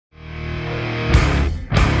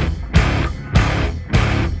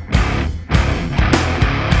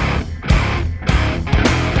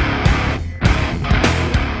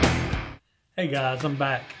Hey guys, I'm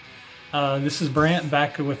back. This is Brent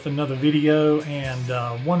back with another video,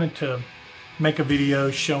 and wanted to make a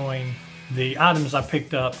video showing the items I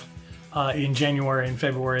picked up in January and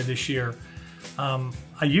February this year. I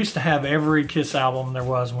used to have every Kiss album there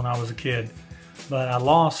was when I was a kid, but I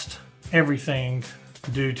lost everything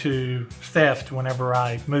due to theft whenever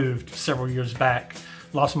I moved several years back.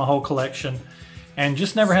 Lost my whole collection and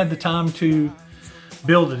just never had the time to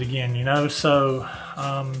build it again, you know, so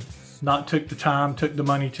not took the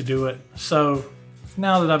money to do it. So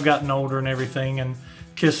now that I've gotten older and everything, and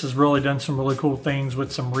Kiss has really done some really cool things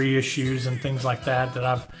with some reissues and things like that, that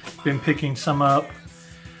I've been picking some up.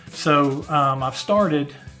 So I've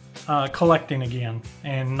started collecting again,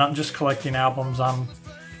 and not just collecting albums. I'm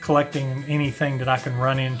collecting anything that I can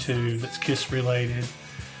run into that's Kiss related.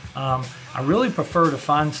 I really prefer to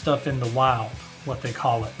find stuff in the wild, what they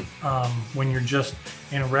call it, when you're just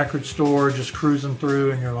in a record store just cruising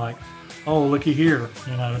through and you're like, oh, looky here,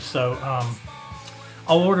 you know. So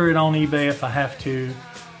I'll order it on eBay if I have to,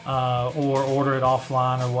 or order it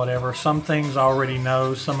offline or whatever. Some things I already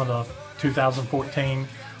know. Some of the 2014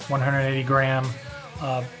 180 gram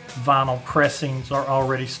vinyl pressings are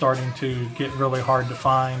already starting to get really hard to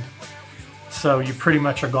find, so you pretty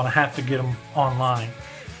much are going to have to get them online.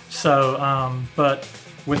 So but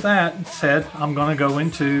with that said, I'm going to go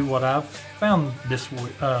into what I've found this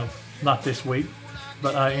week, not this week,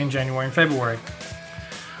 but in January and February.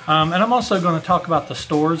 And I'm also going to talk about the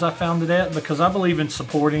stores I found it at, because I believe in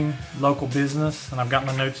supporting local business. And I've got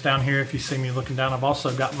my notes down here if you see me looking down. I've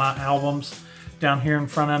also got my albums down here in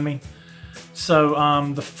front of me. So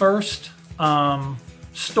the first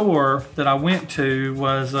store that I went to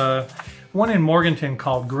was one in Morganton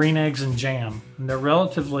called Green Eggs and Jam. And they're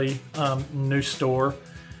relatively new store.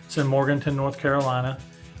 It's in Morganton, North Carolina.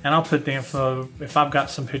 And I'll put the info, if I've got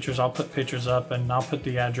some pictures, I'll put pictures up, and I'll put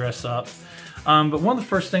the address up. But one of the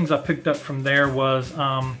first things I picked up from there was,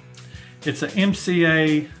 it's an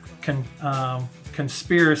MCA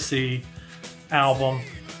Conspiracy album.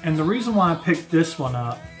 And the reason why I picked this one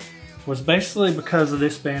up was basically because of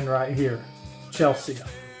this band right here, Chelsea.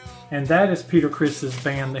 And that is Peter Criss's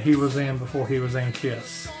band that he was in before he was in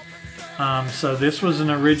Kiss. So this was an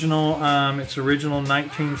original, it's original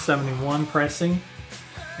 1971 pressing.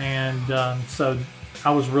 And so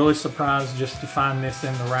I was really surprised just to find this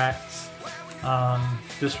in the racks.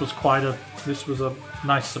 This was a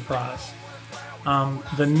nice surprise.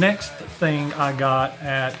 The next thing I got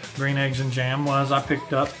at Green Eggs and Jam was I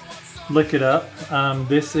picked up Lick It Up.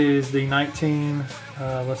 This is the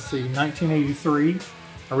 1983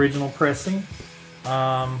 original pressing.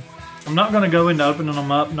 I'm not going to go into opening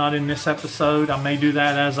them up, not in this episode. I may do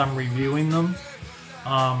that as I'm reviewing them.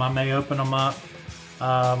 I may open them up.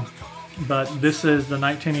 But this is the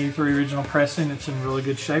 1983 original pressing. It's in really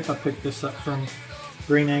good shape. I picked this up from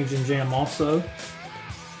Green Eggs and Jam also.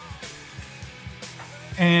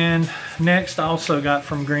 And next I also got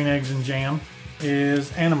from Green Eggs and Jam is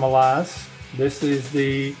Animalize. This is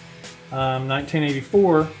the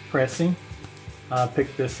 1984 pressing. I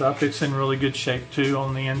picked this up. It's in really good shape too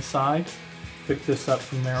on the inside. Picked this up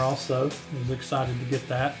from there also. I was excited to get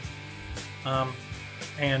that.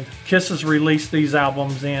 And Kiss has released these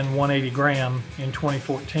albums in 180 gram in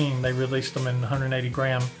 2014. They released them in 180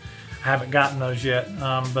 gram. I haven't gotten those yet,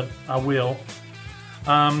 but I will.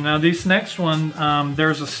 Now this next one,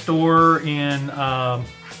 there's a store in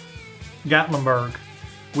Gatlinburg.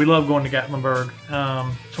 We love going to Gatlinburg.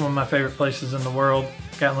 It's one of my favorite places in the world.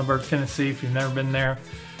 Gatlinburg, Tennessee. If you've never been there,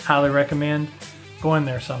 highly recommend going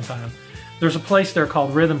there sometime. There's a place there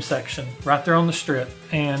called Rhythm Section right there on the strip,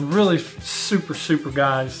 and really super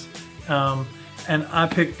guys. And I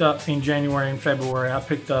picked up in January and February, I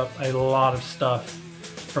picked up a lot of stuff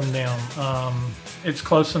from them. It's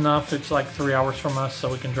close enough. It's like 3 hours from us, so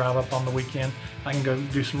we can drive up on the weekend. I can go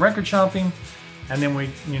do some record shopping, and then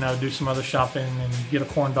we, you know, do some other shopping and get a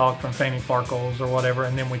corn dog from Fanny Farkles or whatever,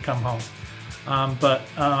 and then we come home. But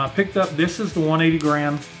I picked up, this is the 180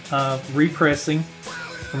 gram repressing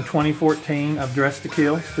from 2014 of Dress to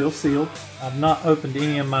Kill, still sealed. I've not opened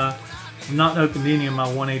any of my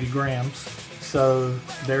 180 grams. So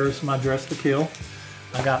there's my Dress to Kill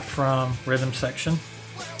I got from Rhythm Section.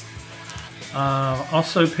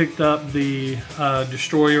 Also picked up the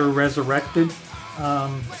Destroyer Resurrected.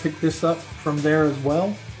 Picked this up from there as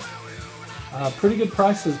well. Pretty good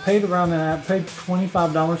prices. Paid around that. Paid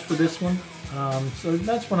 $25 for this one. So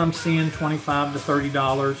that's what I'm seeing, $25 to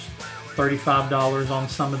 $30. $35 on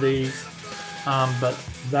some of these, but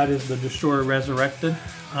that is the Destroyer Resurrected,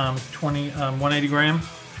 180 gram,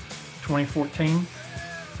 2014.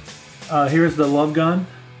 Here's the Love Gun,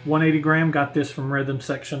 180 gram. Got this from Rhythm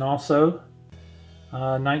Section also.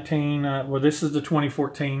 Well, this is the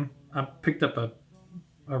 2014. I picked up a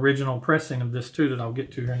original pressing of this too that I'll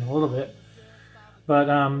get to here in a little bit. But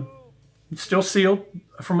it's still sealed.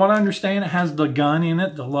 From what I understand, it has the gun in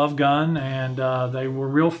it, the love gun, and they were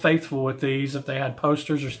real faithful with these. If they had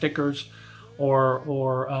posters or stickers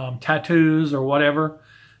or tattoos or whatever,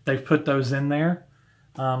 they've put those in there.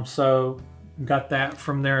 So got that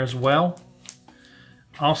from there as well.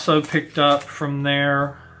 Also picked up from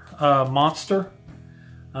there Monster.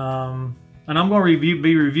 And I'm going to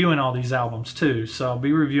be reviewing all these albums too. So I'll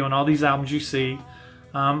be reviewing all these albums you see.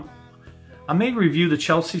 I may review the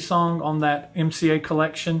Chelsea song on that MCA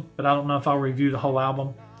collection, but I don't know if I'll review the whole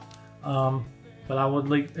album. But I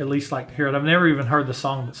would at least like to hear it. I've never even heard the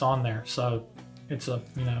song that's on there, so it's a,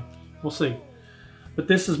 you know, we'll see. But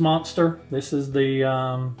this is Monster. This is the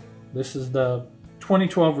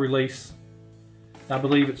 2012 release. I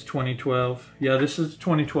believe it's 2012. Yeah, this is the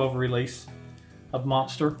 2012 release of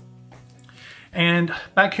Monster. And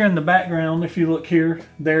back here in the background, if you look here,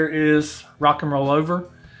 there is Rock and Roll Over.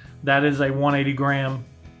 That is a 180 gram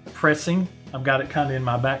pressing. I've got it kind of in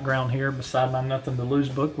my background here beside my Nothing to Lose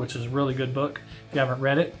book, which is a really good book if you haven't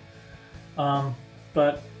read it.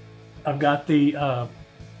 But I've got the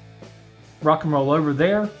Rock and Roll Over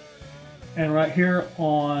there. And right here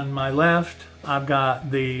on my left, I've got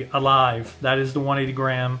the Alive. That is the 180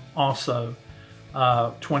 gram also,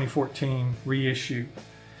 2014 reissue.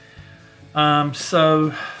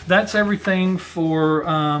 So that's everything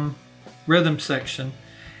for rhythm section.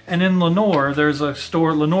 And in Lenoir, there's a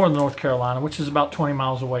store, Lenoir, North Carolina, which is about 20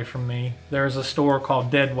 miles away from me. There's a store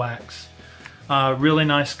called Dead Wax. Really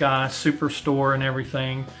nice guy, super store and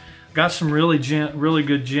everything. Got some really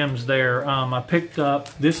good gems there. I picked up,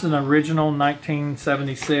 this is an original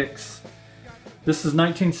 1976. This is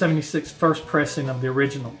 1976 first pressing of the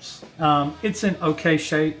originals. It's in okay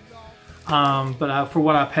shape, but for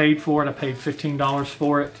what I paid for it, I paid $15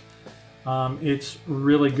 for it. It's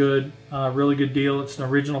really good deal. It's an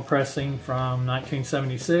original pressing from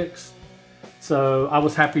 1976. So I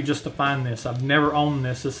was happy just to find this. I've never owned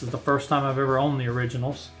this. This is the first time I've ever owned the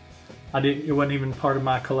originals. It wasn't even part of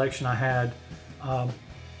my collection I had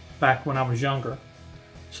back when I was younger.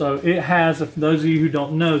 So it has, if those of you who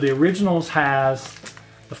don't know, the originals has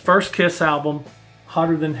the first Kiss album,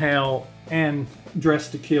 Hotter Than Hell, and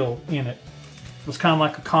Dressed to Kill in it. It was kind of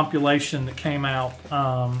like a compilation that came out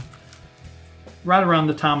right around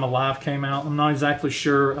the time Alive came out. I'm not exactly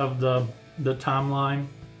sure of the timeline.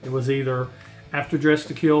 It was either after Dressed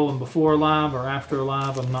to Kill and before Alive, or after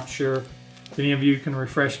Alive. I'm not sure. If any of you can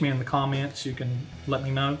refresh me in the comments, you can let me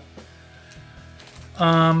know.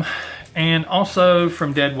 And also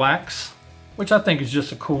from Dead Wax, which I think is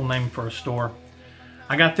just a cool name for a store.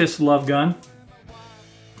 I got this Love Gun.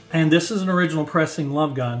 And this is an original pressing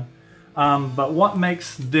Love Gun. But what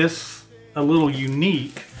makes this a little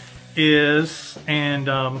unique is, and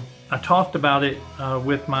I talked about it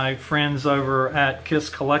with my friends over at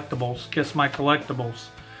KissMyKollectibles,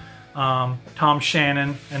 Tom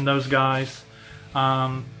Shannon and those guys,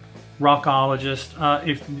 Rockologist.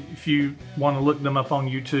 If you want to look them up on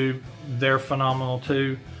YouTube, they're phenomenal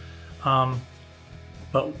too.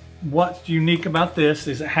 But what's unique about this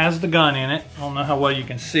is it has the gun in it. I don't know how well you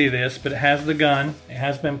can see this, but it has the gun. It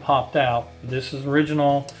has been popped out. This is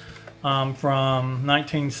original from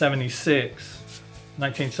 1976,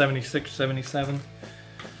 77.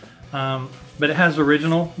 But it has the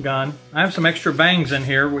original gun. I have some extra bangs in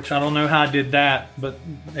here, which I don't know how I did that, but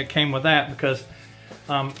it came with that because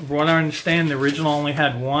from what I understand, the original only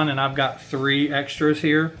had one, and I've got 3 extras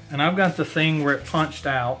here. And I've got the thing where it punched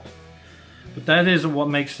out. But that isn't what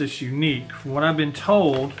makes this unique. From what I've been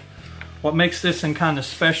told, what makes this and kind of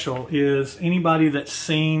special is anybody that's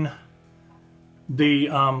seen the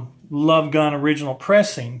Love Gun original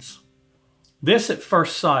pressings, this at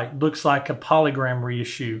first sight looks like a polygram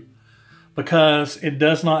reissue because it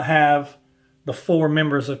does not have the 4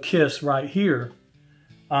 members of Kiss right here.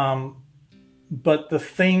 But the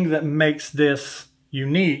thing that makes this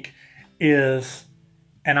unique is,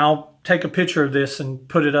 and I'll take a picture of this and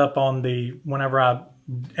put it up on whenever I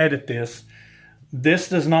edit this. This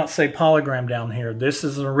does not say polygram down here. This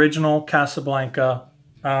is an original Casablanca.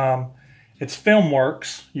 It's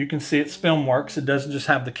Filmworks. You can see it's Filmworks. It doesn't just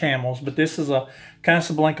have the camels, but this is a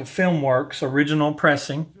Casablanca Filmworks original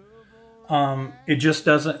pressing. It just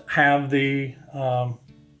doesn't have the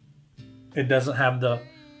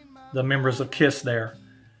members of Kiss there,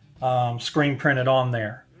 screen printed on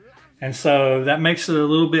there. And so that makes it a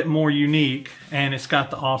little bit more unique, and it's got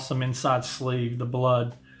the awesome inside sleeve, the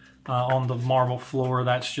blood on the marble floor.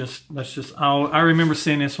 That's just I remember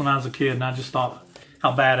seeing this when I was a kid, and I just thought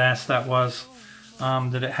how badass that was.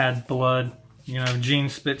 that it had blood. You know, Gene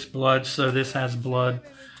spits blood, so this has blood.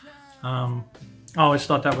 I always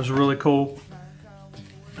thought that was really cool.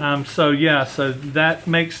 So yeah, so that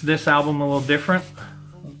makes this album a little different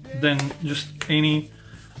than just any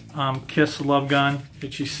Kiss Love Gun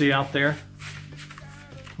that you see out there.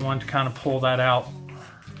 I wanted to kind of pull that out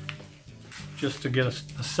just to get a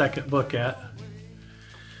second look at.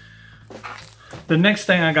 The next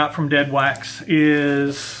thing I got from Dead Wax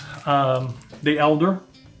is the Elder.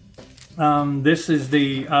 This is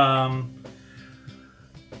the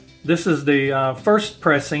first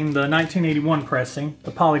pressing, the 1981 pressing,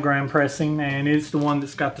 the polygram pressing, and it's the one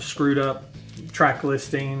that's got the screwed up track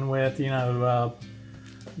listing with, you know,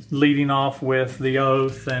 leading off with the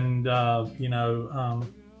Oath, and you know,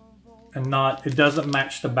 and not, it doesn't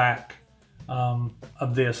match the back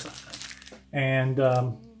of this, and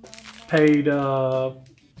paid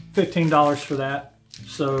 $15 for that,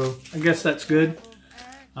 so I guess that's good.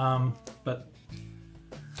 But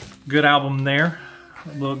good album there,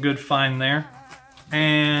 a little good find there.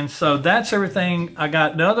 And so that's everything I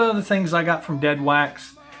got. The other things I got from Dead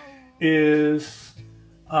Wax is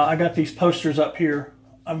I got these posters up here.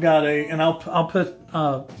 I've got and I'll put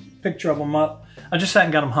a picture of them up. I just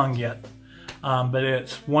haven't got them hung yet. But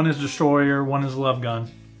it's, one is Destroyer, one is Love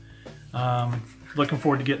Gun. Looking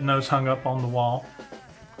forward to getting those hung up on the wall.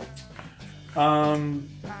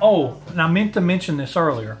 Oh, and I meant to mention this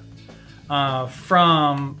earlier.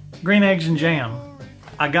 From Green Eggs and Jam,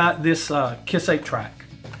 I got this Kiss 8-track.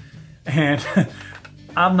 And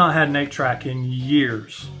I've not had an 8-track in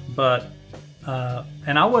years, but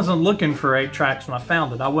and I wasn't looking for 8-tracks when I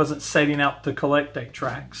found it. I wasn't setting out to collect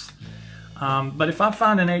 8-tracks. But if I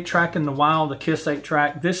find an 8-track in the wild, a Kiss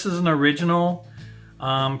 8-track, this is an original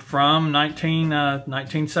from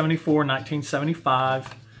 1974,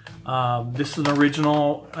 1975. This is an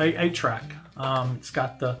original 8-track. It's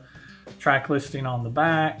got the track listing on the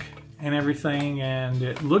back and everything, and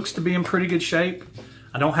it looks to be in pretty good shape.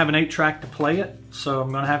 I don't have an 8-track to play it, so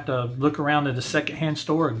I'm going to have to look around at a secondhand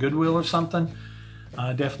store, a Goodwill or something.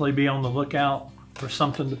 Definitely be on the lookout for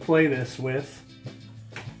something to play this with.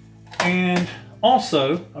 And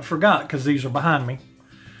also, I forgot because these are behind me.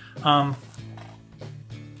 I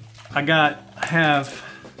have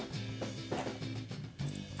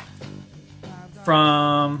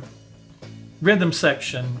from Rhythm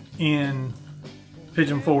Section in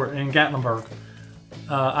Pigeon Forge in Gatlinburg.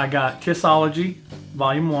 I got Kissology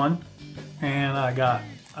Volume 1, and I got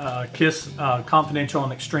Kiss Confidential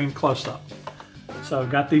and Extreme Close-Up. So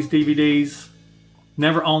got these DVDs.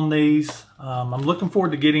 Never owned these. I'm looking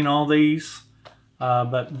forward to getting all these,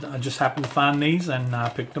 but I just happened to find these and I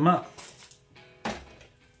picked them up.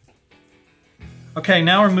 Okay,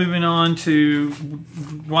 now we're moving on to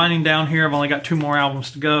winding down here. I've only got 2 more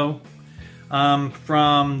albums to go.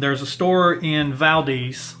 There's a store in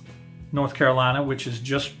Valdese, North Carolina, which is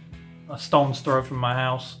just a stone's throw from my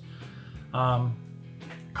house,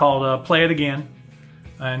 called Play It Again.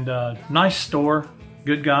 And nice store,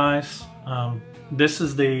 good guys. This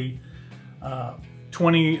is the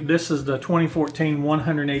 2014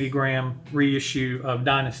 180 gram reissue of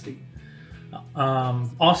Dynasty.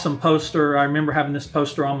 Awesome poster. I remember having this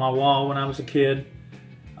poster on my wall when I was a kid.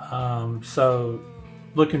 So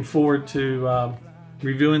looking forward to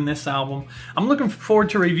reviewing this album. I'm looking forward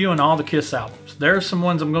to reviewing all the Kiss albums. There are some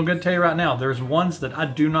ones I'm going to tell you right now. There's ones that I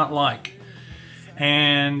do not like.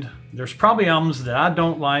 And there's probably albums that I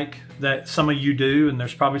don't like that some of you do. And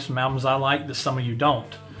there's probably some albums I like that some of you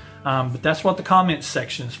don't. But that's what the comments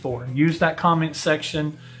section is for. Use that comment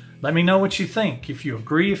section. Let me know what you think. If you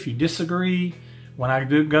agree, if you disagree. When I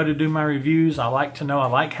go to do my reviews, I like to know. I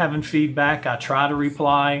like having feedback. I try to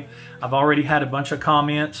reply. I've already had a bunch of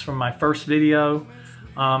comments from my first video.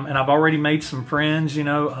 And I've already made some friends. You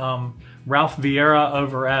know, Ralph Vieira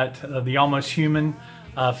over at the Almost Human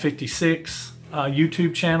 56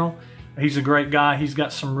 YouTube channel. He's a great guy. He's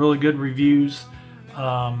got some really good reviews.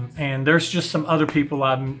 And there's just some other people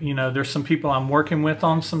there's some people I'm working with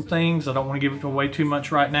on some things. I don't want to give it away too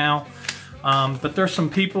much right now. But there's some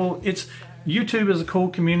people, YouTube is a cool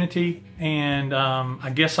community, and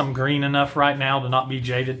I guess I'm green enough right now to not be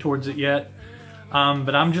jaded towards it yet.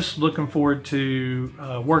 But I'm just looking forward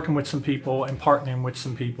to working with some people and partnering with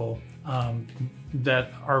some people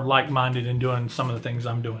that are like-minded in doing some of the things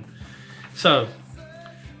I'm doing. So,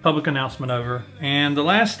 public announcement over. And the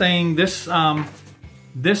last thing, this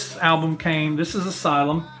album came, this is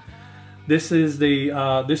Asylum. This is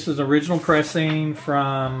the this is original pressing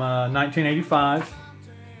from 1985.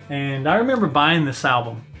 And I remember buying this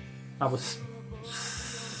album. I was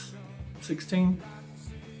 16?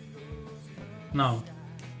 No.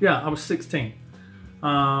 Yeah, I was 16.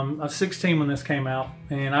 I was 16 when this came out,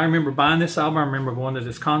 and I remember buying this album. I remember going to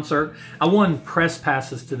this concert. I won press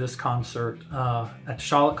passes to this concert at the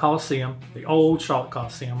Charlotte Coliseum, the old Charlotte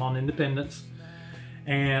Coliseum on Independence,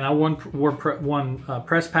 and I won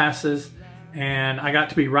press passes, and I got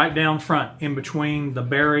to be right down front in between the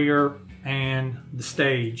barrier and the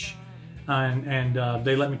stage, and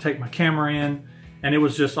they let me take my camera in, and it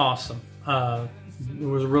was just awesome. It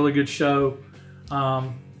was a really good show.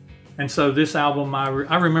 And so this album, I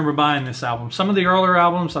remember buying this album. Some of the earlier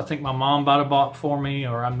albums, I think my mom bought for me,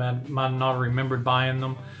 or I might not have remembered buying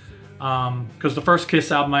them. Because the first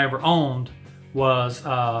Kiss album I ever owned was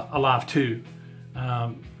Alive 2.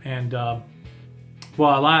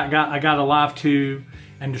 Well, I got Alive 2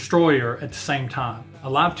 and Destroyer at the same time.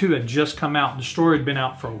 Alive 2 had just come out. Destroyer had been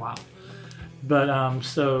out for a while. But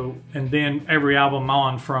and then every album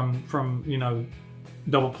on from you know,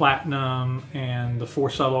 Double Platinum and the 4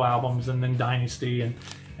 solo albums, and then Dynasty and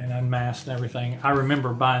Unmasked and everything. I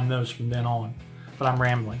remember buying those from then on, but I'm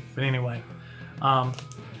rambling. But anyway,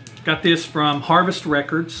 got this from Harvest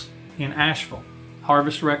Records in Asheville.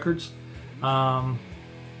 Harvest Records,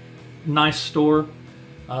 nice store,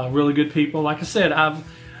 really good people. Like I said,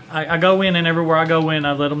 I go in, and everywhere I go in,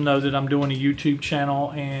 I let them know that I'm doing a YouTube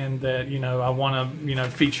channel and that, you know, I want to, you know,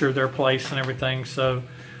 feature their place and everything. So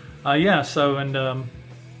yeah, so, and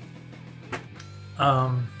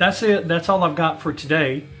that's it. That's all I've got for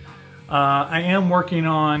today. I am working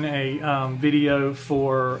on a video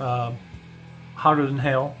for Hotter Than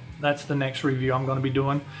Hell. That's the next review I'm going to be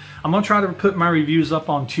doing. I'm going to try to put my reviews up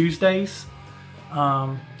on Tuesdays.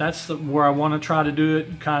 That's where I want to try to do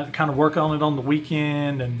it. Kind of work on it on the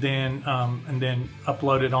weekend, and then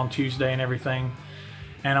upload it on Tuesday and everything.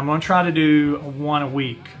 And I'm going to try to do one a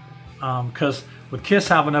week, because with Kiss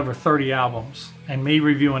having over 30 albums and me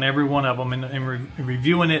reviewing every one of them and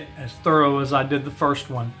reviewing it as thorough as I did the first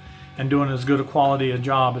one and doing as good a quality a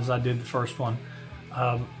job as I did the first one,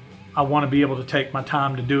 I want to be able to take my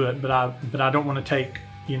time to do it, but I don't want to take,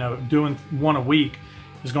 you know, doing one a week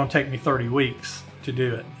is going to take me 30 weeks to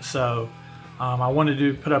do it. So I wanted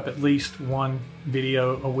to put up at least one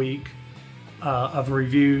video a week of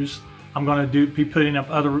reviews. I'm going to be putting up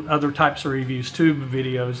other types of reviews too,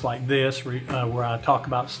 videos like this where I talk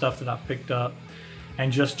about stuff that I've picked up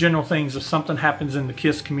and just general things. If something happens in the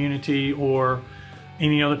Kiss community or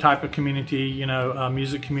any other type of community, you know,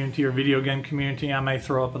 music community or video game community, I may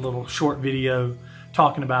throw up a little short video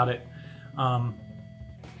talking about it.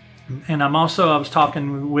 And I was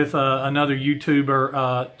talking with another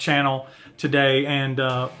YouTuber channel today, and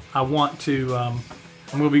I want to, I'm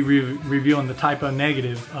going to be reviewing the Typo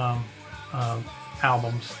Negative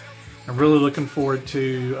albums. I'm really looking forward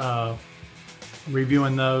to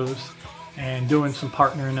reviewing those and doing some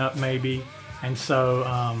partnering up maybe. And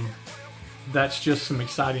so that's just some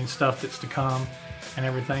exciting stuff that's to come and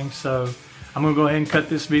everything. So I'm going to go ahead and cut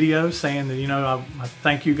this video saying that, you know, I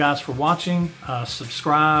thank you guys for watching.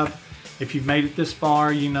 Subscribe. If you've made it this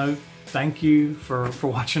far, you know, thank you for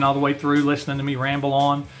watching all the way through, listening to me ramble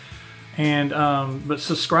on. And but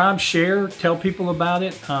subscribe, share, tell people about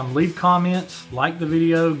it, leave comments, like the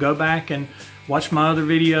video, go back and watch my other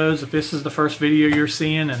videos. If this is the first video you're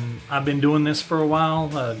seeing, and I've been doing this for a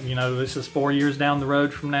while, you know, this is 4 years down the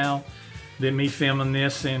road from now, then me filming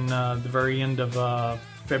this in the very end of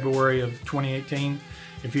February of 2018.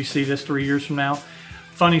 If you see this 3 years from now,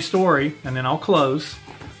 funny story, and then I'll close.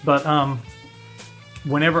 But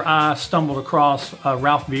whenever I stumbled across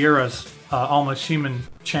Ralph Vieira's Almost Human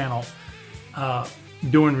channel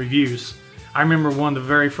doing reviews, I remember one of the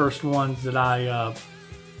very first ones that I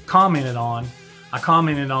commented on. I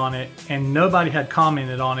commented on it, and nobody had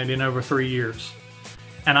commented on it in over 3 years.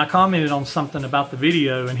 And I commented on something about the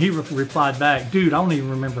video, and he replied back, "Dude, I don't even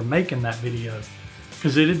remember making that video,"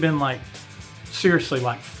 because it had been like, seriously,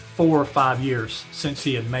 like 4 or 5 years since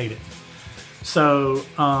he had made it. So,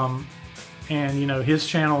 and you know, his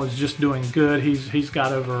channel is just doing good. He's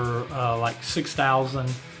got over like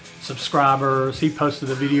 6,000 subscribers. He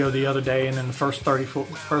posted a video the other day, and in the first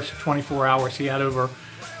 24 hours, he had over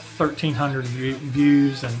 1,300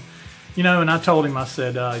 views. And you know, and I told him, I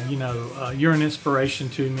said, you know, you're an inspiration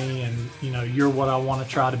to me, and you know, you're what I want to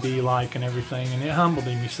try to be like and everything. And it humbled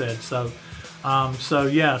him, he said. So, so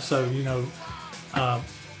yeah, so you know,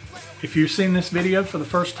 if you've seen this video for the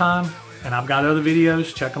first time, and I've got other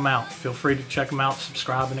videos, check them out. Feel free to check them out,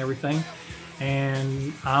 subscribe and everything.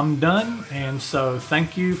 And I'm done. And so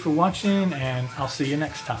thank you for watching, and I'll see you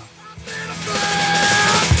next time.